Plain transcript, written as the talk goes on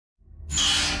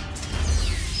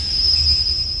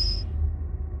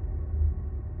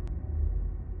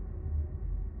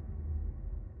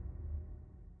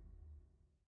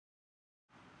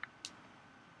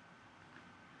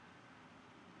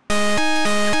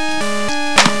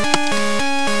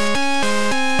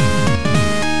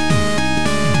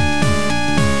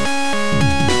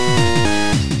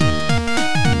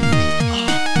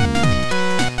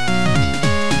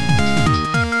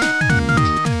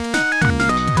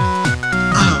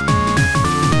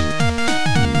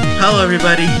Hello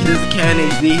everybody, this is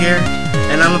CanHD here,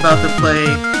 and I'm about to play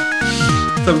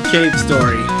some Cave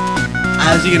Story.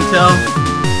 As you can tell,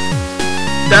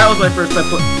 that was my first time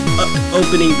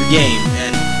opening the game,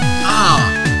 and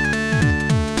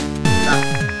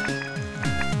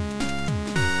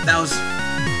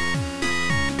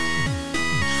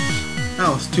that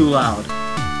was too loud.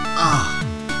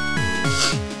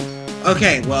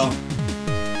 Okay, well,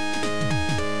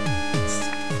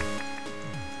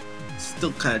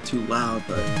 still kind of too loud,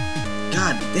 but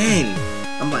god dang,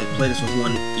 I might play this with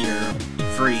one ear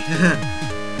free.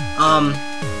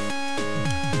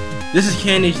 This is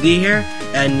CanHD here,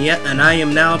 and I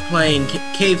am now playing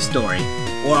Cave Story,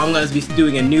 or I'm going to be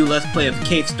doing a new Let's Play of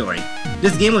Cave Story.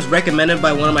 This game was recommended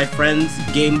by one of my friends,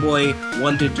 Game Boy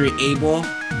 123 Abel,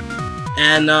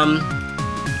 and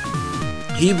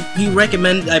he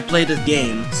recommended I play this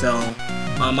game, so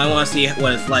I want to see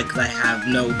what it's like, because I have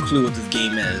no clue what this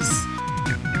game is.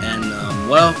 And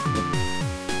well,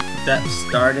 with that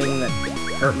starting that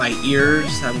hurt my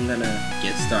ears, I'm gonna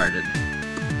get started.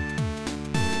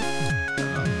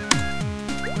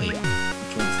 Wait,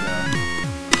 which one's the...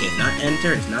 Okay, it's not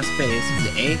enter, it's not space, it's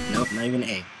the A? Nope, not even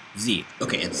A. Z.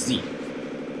 Okay, it's Z.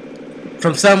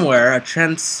 From somewhere, a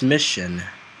transmission.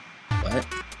 What?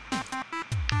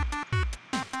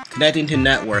 Connecting to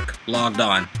network, logged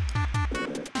on.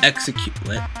 Execute,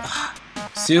 what?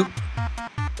 Soup?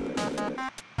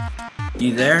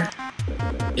 You there?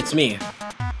 It's me,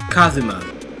 Kazuma.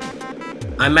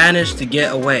 I managed to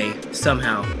get away,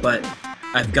 somehow, but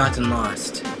I've gotten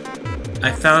lost.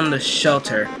 I found the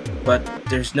shelter, but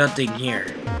there's nothing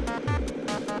here.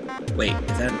 Wait,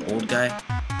 is that an old guy?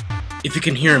 If you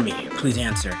can hear me, please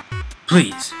answer.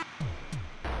 Please.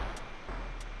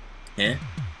 Eh?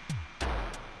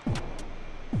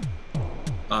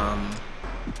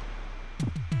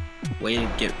 Way to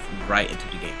get right into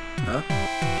the game. Huh?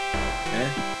 Eh?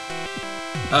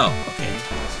 Oh, okay.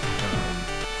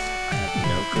 I have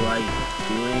no clue how you're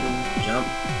doing. Jump.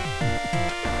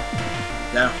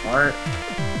 Is that a heart?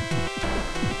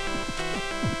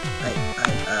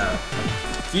 I'm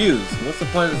confused. What's the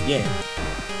point of this game?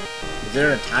 Is there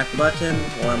an attack button,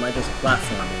 or am I just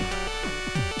platforming?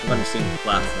 I'm understanding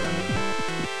platforming.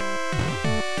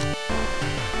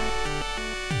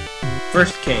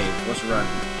 First cave, let's run.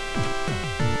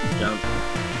 Jump.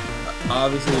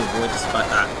 Obviously avoid the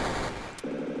spot.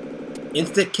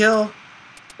 Instant kill?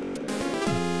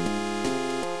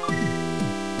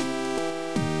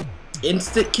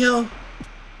 Instant kill?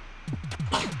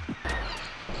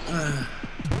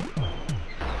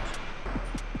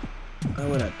 I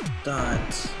would have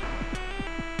thought.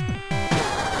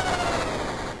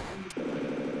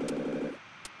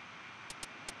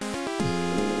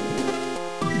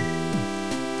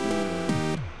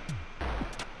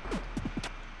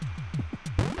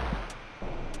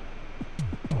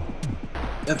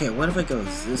 Okay, what if I go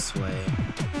this way?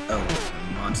 Oh,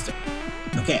 a monster.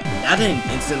 Okay, that didn't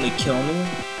instantly kill me.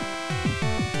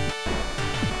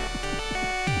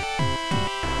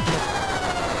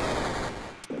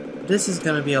 This is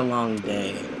gonna be a long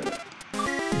day.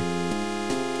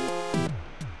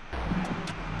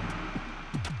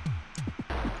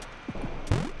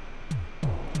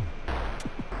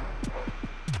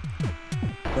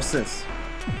 What's this?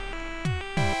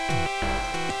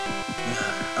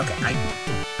 Okay, I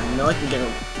know I can get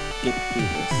through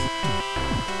this.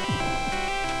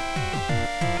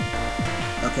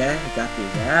 Okay, I got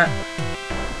through that.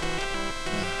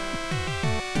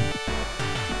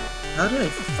 How do I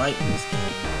fight in this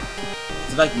game?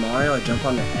 Is it like Mario, I jump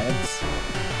on their heads?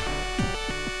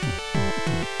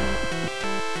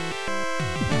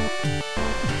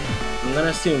 I'm gonna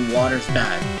assume water's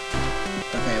bad.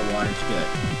 Okay, water's good.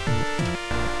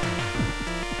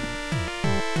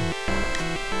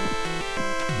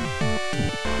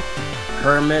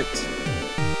 Hermit.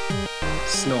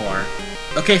 Snore.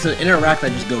 Okay, so to interact, I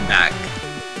just go back.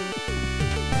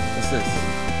 What's this?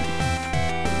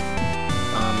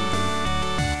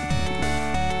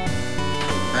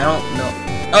 I don't know.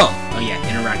 Oh yeah,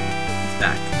 interact. It's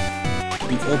back.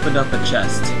 We've opened up a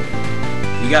chest.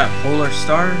 We got a polar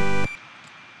star?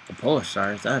 A polar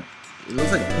star? Is that... It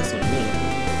looks like a pistol to me.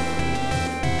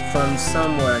 From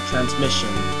somewhere, transmission.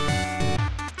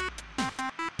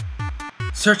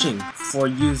 Searching for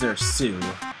user Sue.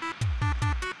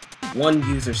 One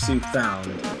user Sue found.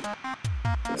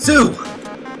 Sue!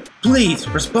 Please,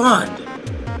 respond!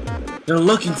 They're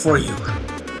looking for you.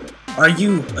 Are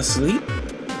you asleep?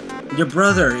 Your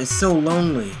brother is so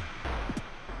lonely.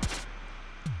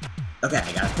 Okay,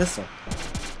 I got a pistol.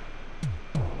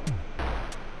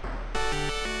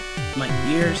 my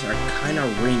ears are kind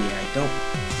of ringing. I don't...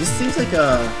 This seems like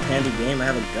a handy game. I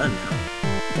have a gun now.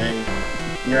 And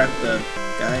you're at the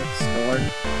guy's store.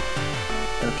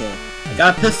 Okay, I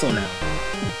got a pistol now.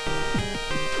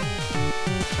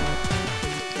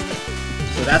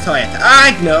 So that's how I attack.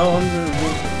 I know. I'm gonna...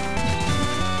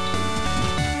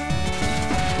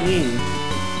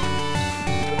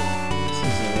 This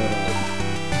is a little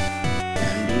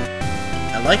handy.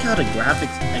 I like how the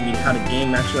graphics, how the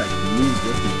game actually like moves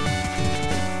with me.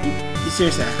 You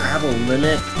seriously, I have a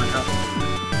limit on how.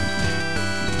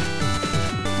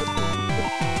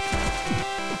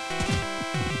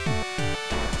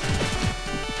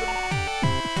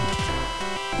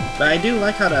 But I do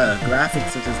like how the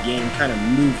graphics of this game kind of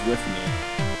move with me.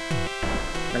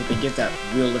 Like they give that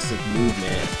realistic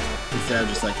movement instead of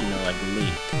just like, like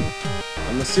Link.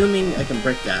 I'm assuming I can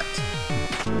break that.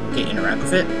 Okay, interact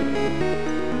with it.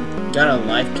 Got a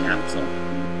life capsule.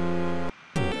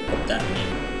 What that mean?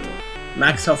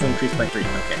 Max health increased by 3.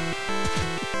 Okay.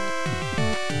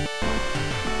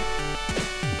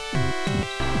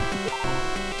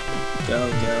 Go,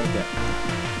 go, go.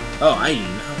 Oh, I do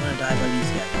not want to die by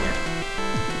these guys again.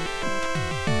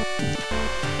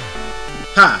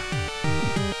 Ha!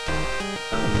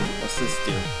 What's this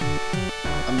do?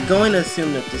 I'm going to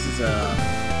assume that this is a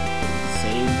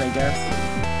save, I guess.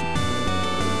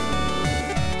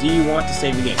 Do you want to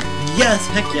save the game? Yes,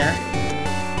 heck yeah.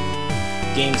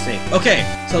 Game save. Okay,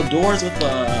 so doors with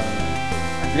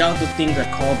I forgot what those things are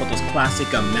called, but those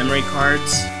classic memory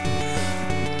cards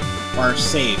are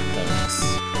save points.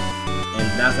 And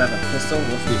now that I have a pistol,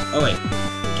 what's the... Oh wait,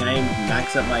 can I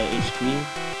max up my HP?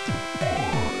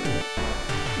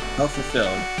 Health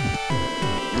fulfilled.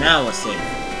 Now let's save.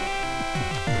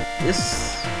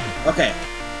 This... Okay.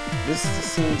 This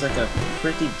seems like a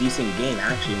pretty decent game,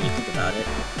 actually, when you think about it.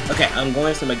 Okay, I'm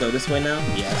going to go this way now.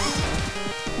 Yes.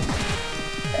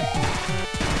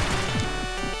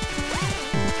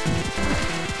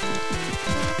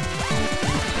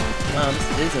 Wow, this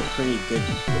is a pretty good,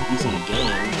 decent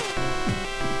game.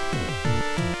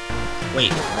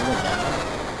 Wait, hold it down.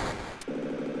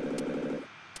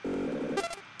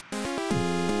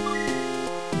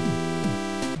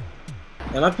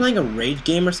 Am I playing a rage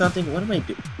game or something? What am I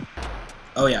doing?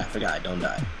 Oh yeah, I forgot, I don't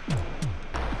die.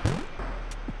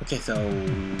 Okay, so...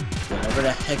 whatever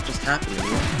the heck just happened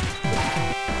here.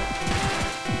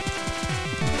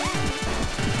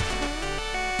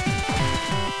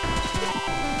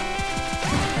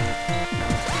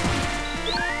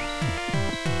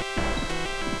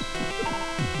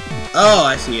 Oh,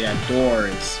 I see, that door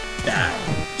is bad.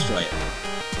 Destroy it.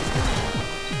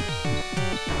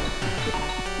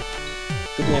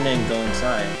 Good thing I didn't go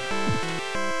inside.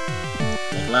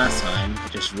 Like last time, I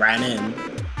just ran in.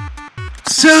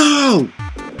 So!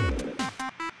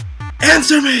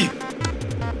 Answer me!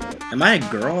 Am I a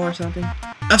girl or something?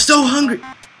 I'm so hungry!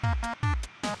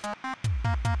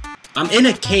 I'm in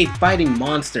a cave fighting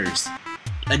monsters.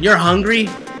 And you're hungry?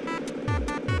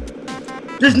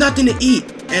 There's nothing to eat,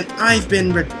 and I've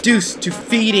been reduced to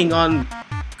feeding on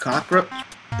cockroach.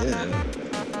 Ew.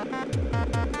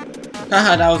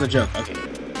 Haha, that was a joke. Okay.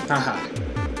 Haha.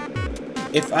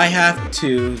 If I have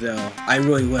to, though, I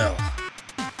really will.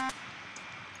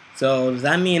 So, does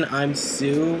that mean I'm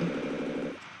Sue?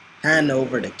 Hand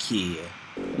over the key.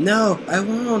 No, I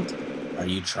won't. Are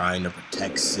you trying to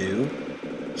protect Sue?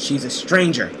 She's a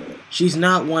stranger. She's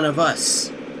not one of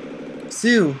us.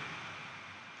 Sue.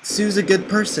 Sue's a good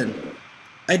person.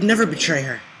 I'd never betray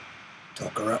her.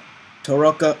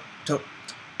 Toroko.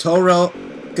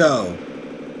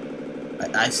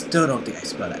 I still don't think I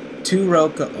spelled that.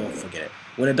 Turoko. Oh, forget it.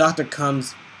 When a doctor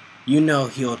comes, you know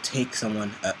he'll take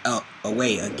someone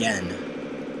away again.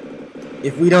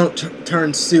 If we don't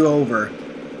turn Sue over,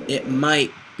 it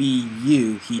might be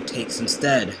you he takes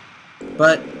instead.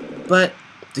 But,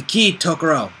 the key,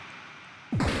 Tokoro.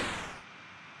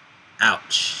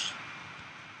 Ouch.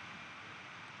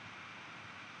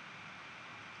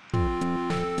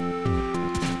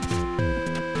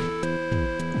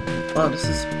 Oh, this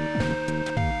is...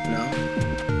 No.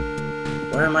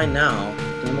 Where am I now?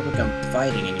 Doesn't look like I'm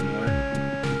fighting anymore.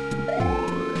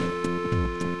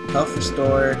 Health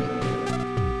restored.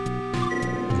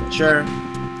 Sure.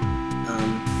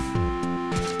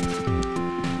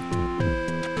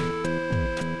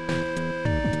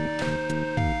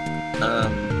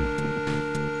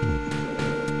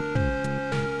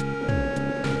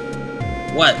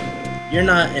 What? You're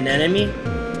not an enemy?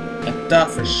 I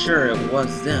thought for sure it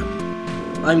was them.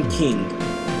 I'm king.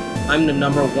 I'm the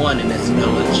 #1 in this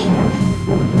village.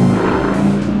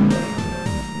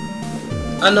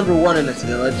 I'm #1 in this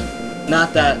village.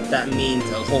 Not that that means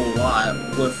a whole lot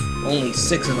with only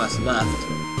 6 of us left.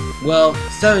 Well,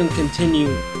 7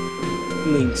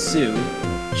 continuing Sue.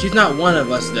 She's not one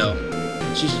of us though.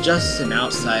 She's just an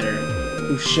outsider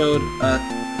who showed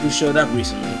up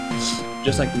recently,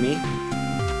 just like me.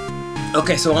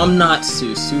 Okay, so I'm not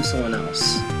Sue. Sue's someone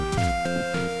else.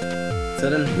 So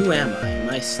then, who am I? Am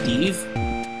I Steve?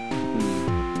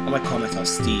 I might call myself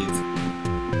Steve.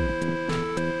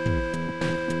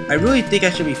 I really think I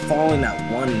should be following that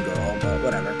one girl, but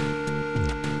whatever.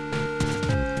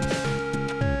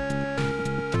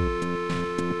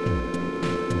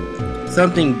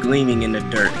 Something gleaming in the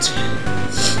dirt.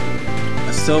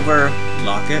 A silver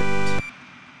locket.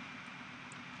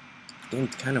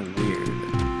 It's kind of weird.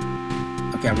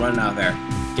 Okay, I'm running out of there.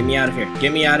 Get me out of here.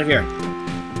 Get me out of here.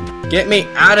 Get me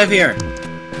out of here.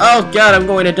 Oh god, I'm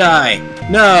going to die.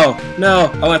 No,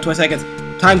 no. I want 20 seconds.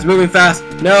 Time's moving fast.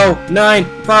 No, 9,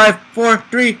 5, 4,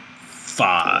 3,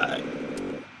 5.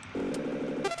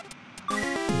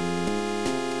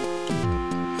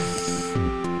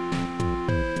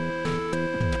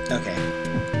 Okay.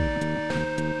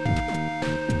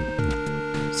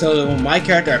 So my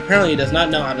character apparently does not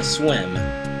know how to swim.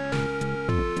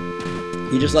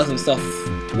 He just lets himself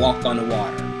walk on the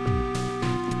water.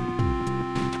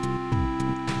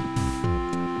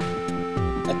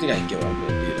 I think I get what I'm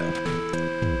gonna do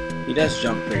though. He does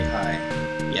jump pretty high.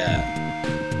 Yeah.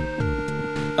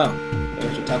 Oh, maybe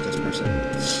I should talk to this person.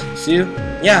 Sue?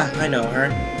 Yeah, I know her.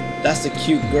 That's the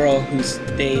cute girl who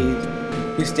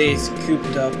stays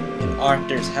cooped up in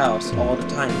Arthur's house all the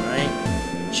time, right?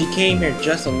 She came here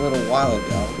just a little while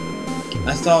ago.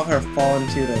 I saw her fall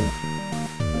into the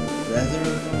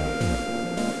reservoir.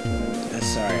 I'm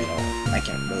sorry, I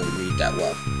can't really read that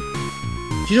well.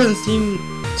 She doesn't seem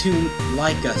to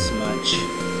like us much.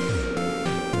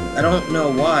 I don't know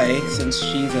why, since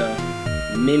she's a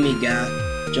mimigat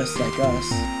just like us.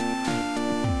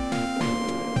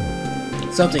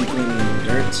 Something gleaming in the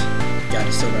dirt. Got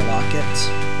a silver locket.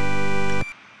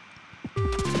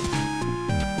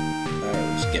 Alright,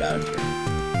 let's get out of here.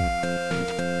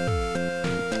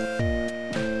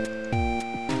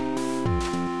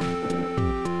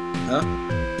 Huh?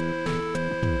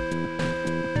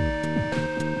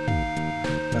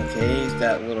 Okay, it's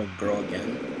that little girl again.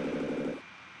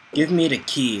 Give me the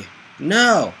key.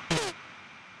 No!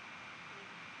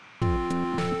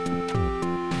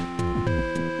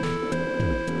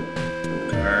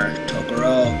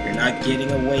 Tokoro, you're not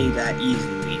getting away that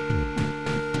easily.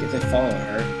 Guess I follow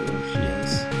her, who she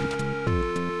is.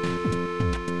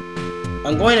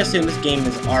 I'm going to assume this game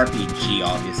is RPG,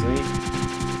 obviously.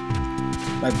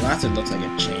 My blaster looks like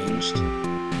it changed.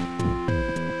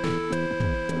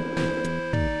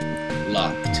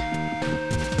 Locked.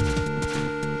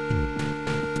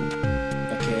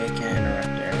 Okay, I can't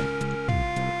interact there.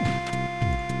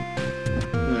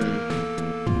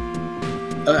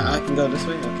 Okay, I can go this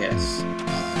way? Okay, yes.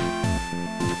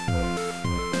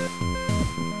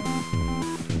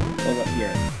 What about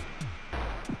here?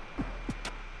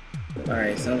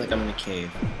 Alright, sounds like I'm in a cave.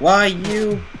 Why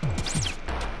you?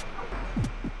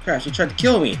 Crash, you tried to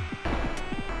kill me!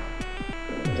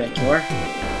 Did I kill her?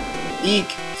 Eek!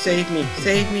 Save me!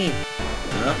 Save me!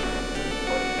 Huh?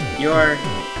 You're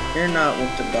not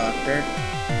with the doctor.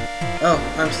 Oh,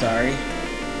 I'm sorry.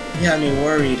 You had me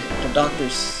worried. The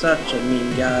doctor's such a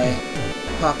mean guy,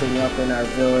 popping up in our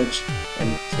village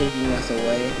and taking us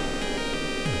away.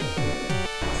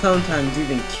 Sometimes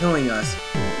even killing us.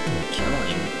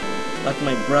 Killing? Like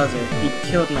my brother. He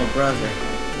killed my brother.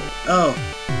 Oh,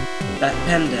 that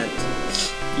pendant.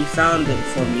 You found it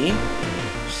for me?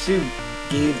 Sue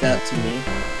gave that to me.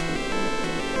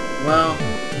 Well,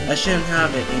 I shouldn't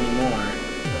have it anymore.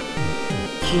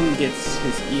 King gets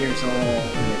his ears all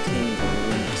in a tangle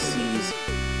when he sees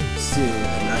Sue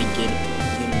and I get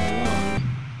him along.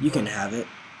 You can have it.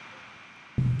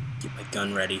 Get my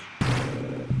gun ready.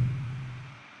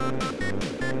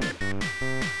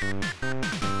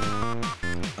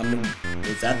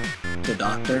 Is that the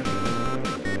doctor?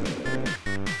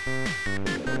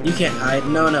 You can't hide.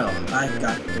 No, no. I've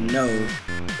got the nose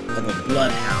of a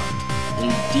bloodhound.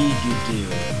 Indeed you do.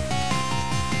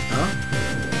 Huh?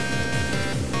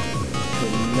 The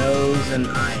nose and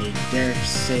I dare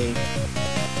say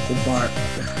the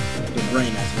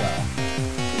brain as well.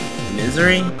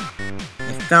 Misery?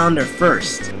 I found her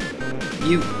first.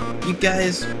 You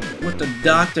guys with the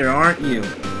doctor, aren't you?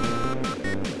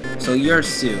 So you're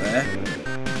Sue, eh?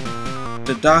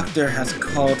 The doctor has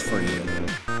called for you.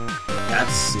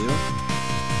 That's Sue?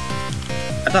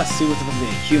 I thought Sue was supposed to be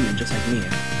a human just like me.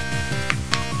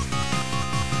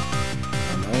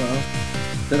 Hello?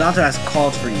 The doctor has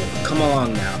called for you. Come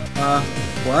along now.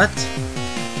 What?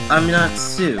 I'm not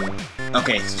Sue.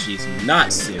 Okay, so she's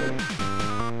not Sue.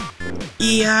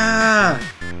 Yeah!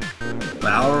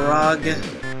 Balrog,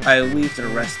 I leave the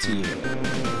rest to you.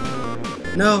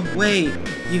 No, wait,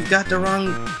 you've got the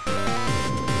wrong...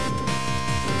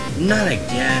 Not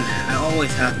again, I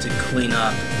always have to clean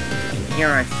up. And here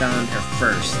I found her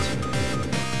first.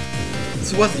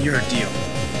 So what's your deal?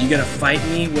 You gonna fight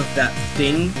me with that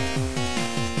thing?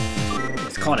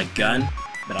 It's called a gun,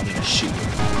 but I'm gonna shoot you.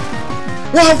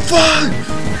 Oh fuck!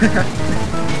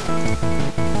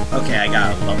 Okay, I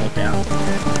got a level down.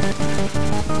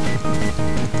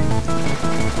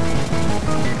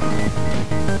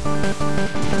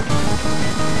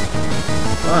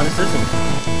 Oh, this isn't.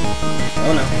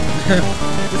 Oh no.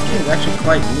 This game is actually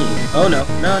quite neat. Oh no.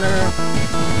 No, no, no.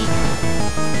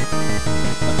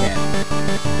 Okay.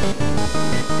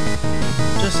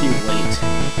 Just you wait.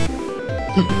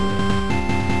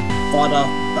 Fada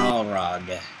Balrog.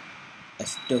 I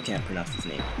still can't pronounce his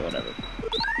name, but whatever.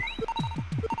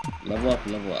 Level up,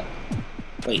 level up.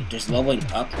 Wait, there's leveling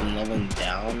up and leveling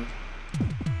down?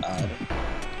 Odd.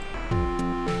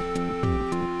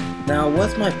 Now,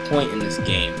 what's my point in this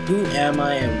game? Who am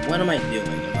I and what am I doing?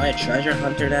 Am I a treasure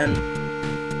hunter then?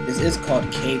 This is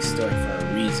called Cave Story for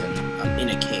a reason. I'm in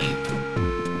a cave.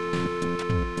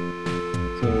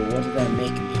 So, what did that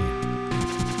make me?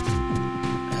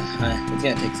 It's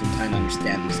gonna take some time to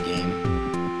understand this game.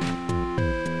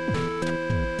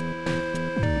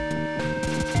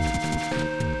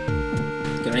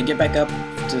 Can I get back up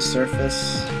to the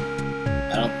surface?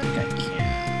 I don't think I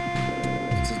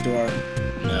can. It's a door.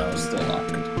 No, it's still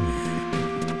locked.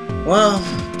 Well,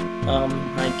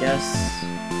 I guess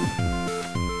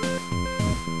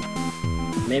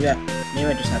maybe I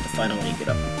just have to find a way to get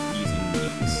up using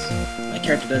these. My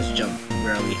character does jump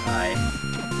fairly high.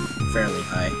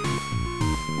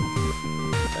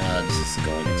 This is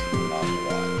going to take a long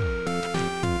while.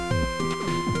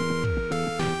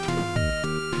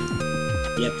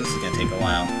 Yep, this is gonna take a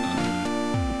while.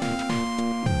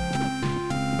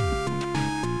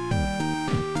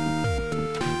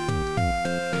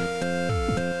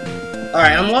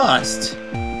 Alright, I'm lost.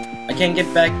 I can't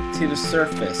get back to the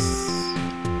surface.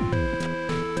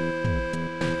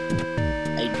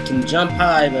 I can jump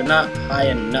high, but not high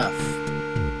enough.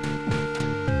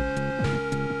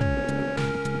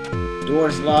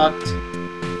 Door's locked.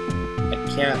 I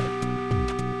can't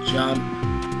jump.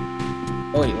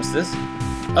 Oh wait, what's this?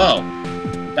 Oh,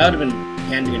 that would have been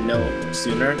handy to know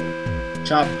sooner.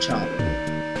 Chop chop.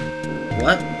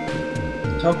 What?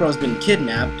 Tokro's been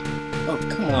kidnapped? Oh,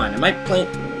 come on, am I playing...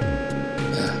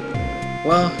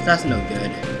 Well, that's no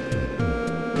good.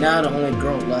 Now the only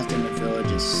girl left in the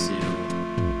village is Sue.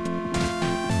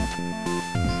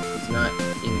 He's not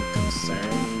even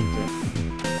concerned.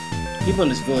 People in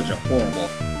this village are horrible.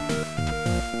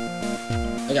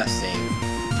 I got saved.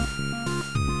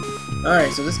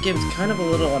 Alright, so this game is kind of a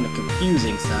little on the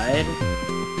confusing side.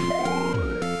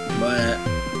 But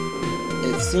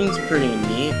it seems pretty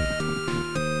neat.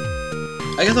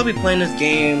 I guess I'll be playing this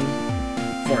game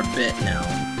for a bit now.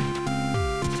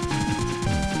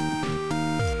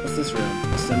 What's this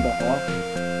room? Assemble Hall?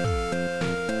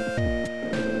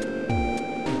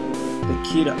 The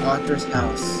key to Arthur's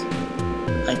house.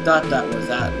 I thought that was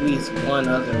at least one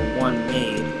other one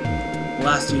made.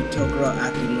 Last week, Tokoro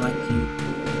acting like you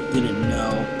didn't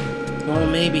know. Well,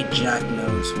 maybe Jack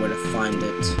knows where to find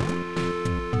it.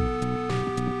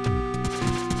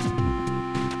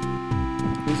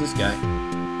 Who's this guy?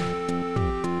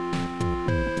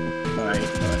 Alright,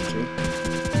 no entry.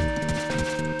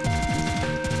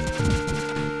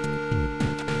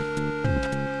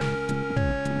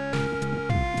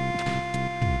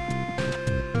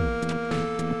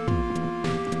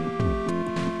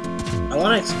 I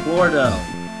want to explore though.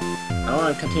 I don't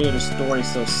want to continue the story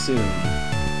so soon.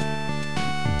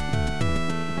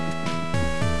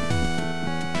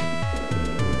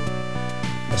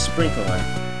 A sprinkler.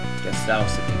 Guess that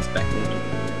was to be expected.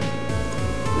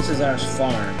 This is our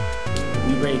farm.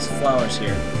 We raise flowers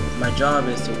here. My job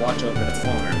is to watch over the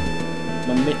farm.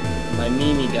 My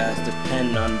Mimi guys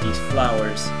depend on these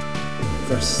flowers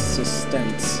for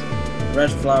sustenance.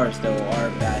 Red flowers, though, are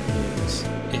bad news.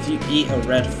 If you eat a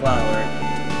red flower,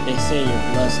 they say your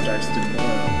blood starts to boil,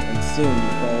 and soon you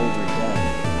fall over dead.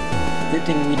 Good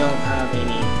thing we don't have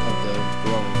any of those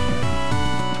growing here.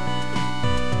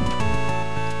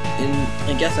 And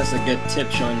I guess that's a good tip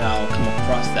showing that I'll come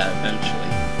across that eventually.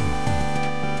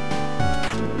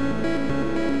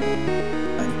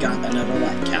 I've got another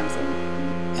life capsule.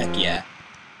 Heck yeah.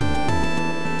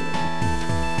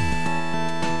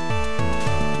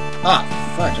 Ah,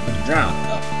 fudge, I'm gonna drown.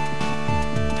 Oh.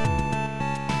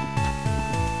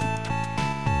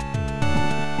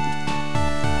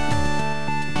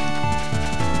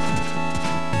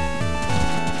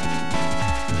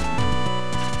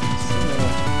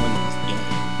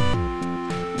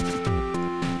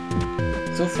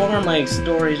 far, my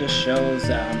story just shows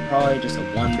that I'm probably just a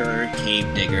wanderer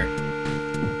cave digger.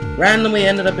 Randomly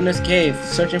ended up in this cave,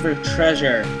 searching for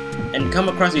treasure, and come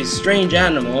across these strange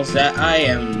animals that I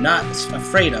am not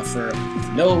afraid of for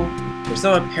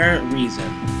some apparent reason.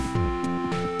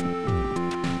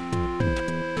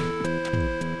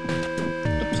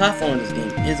 The platform in this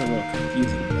game is a little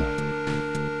confusing though.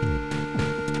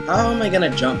 How am I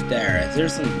gonna jump there? Is there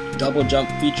some double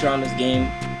jump feature on this game?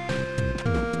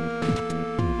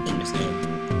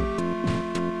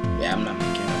 Yeah, I'm not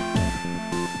making it.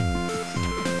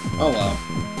 Oh well.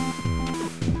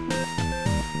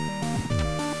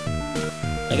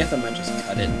 I guess I might just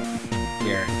cut it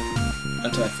here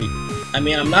until I I'm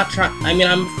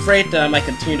afraid that I might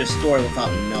continue the story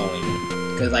without knowing,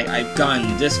 because like I've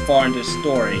gone this far into the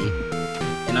story,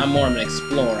 and I'm more of an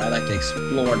explorer. I like to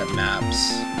explore the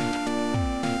maps.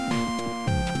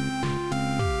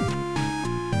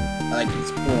 I like to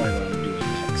explore what I'm doing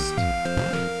next.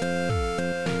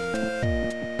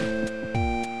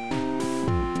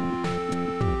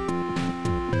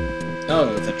 Oh,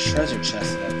 it's a treasure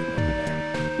chest over there.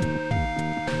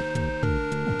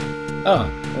 Oh,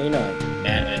 well, you know,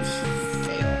 man, I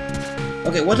failed.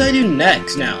 Okay, what do I do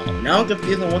next now? Now I'm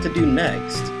confused on what to do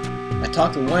next. I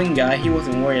talked to one guy, he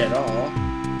wasn't worried at all.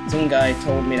 Some guy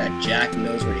told me that Jack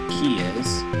knows where the key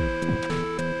is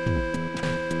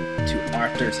to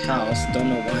Arthur's house. Don't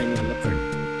know why I need to look for a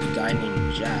guy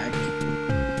named Jack.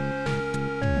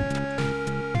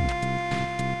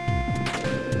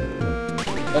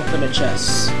 Open the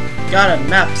chest. Got a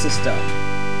map system.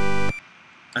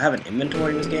 I have an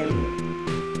inventory in this game.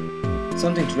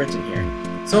 Something's written here.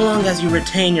 So long as you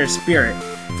retain your spirit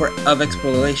of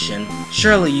exploration,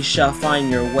 surely you shall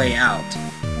find your way out.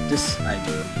 This I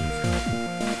believe.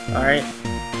 Alright.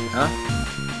 Huh?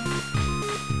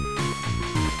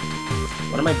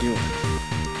 What am I doing?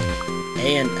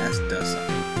 A and S does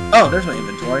something. Oh, there's my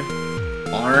inventory.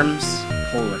 Arms,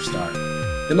 Polar Star.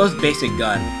 The most basic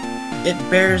gun. It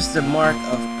bears the mark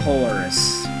of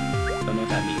Polaris. Don't know what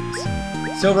that means.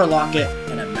 Silver locket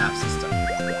and a map system.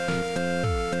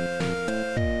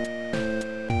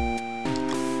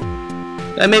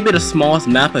 That may be the smallest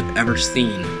map I've ever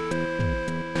seen.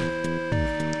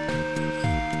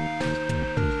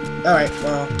 Alright,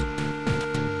 well,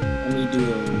 let me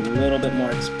do a little bit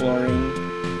more exploring.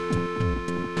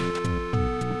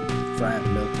 For I have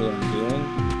no clue what I'm doing.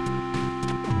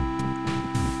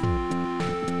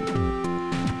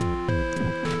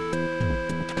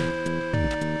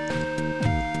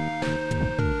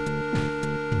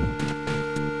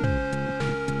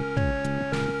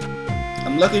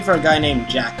 I'm looking for a guy named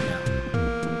Jack now.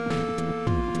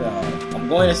 So, I'm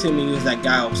going to assume he was that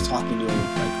guy I was talking to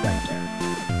like right there.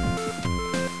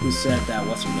 Who said that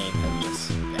what's her name had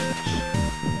just vanished.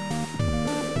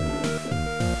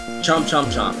 Chomp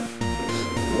chomp chomp.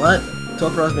 What?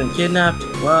 Totoro's been kidnapped?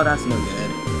 Well, that's no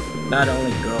good. Not the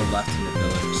only girl left in the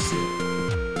village.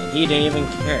 And he didn't even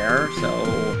care, so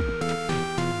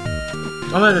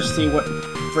I'm gonna just see what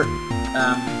for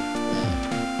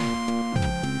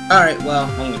alright, well,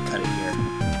 I'm gonna cut it here.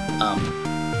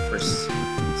 First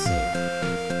save.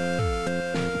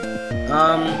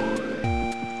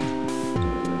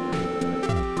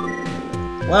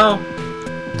 Well,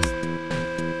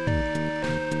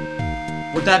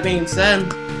 with that being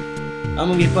said, I'm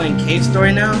gonna be playing Cave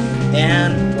Story now,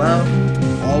 and, well,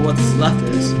 all what's left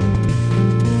is...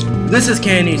 This is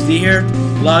KNHD here,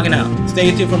 logging out.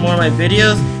 Stay tuned for more of my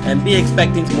videos, and be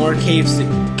expecting more Cave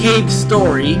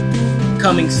Story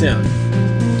coming soon.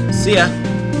 See ya!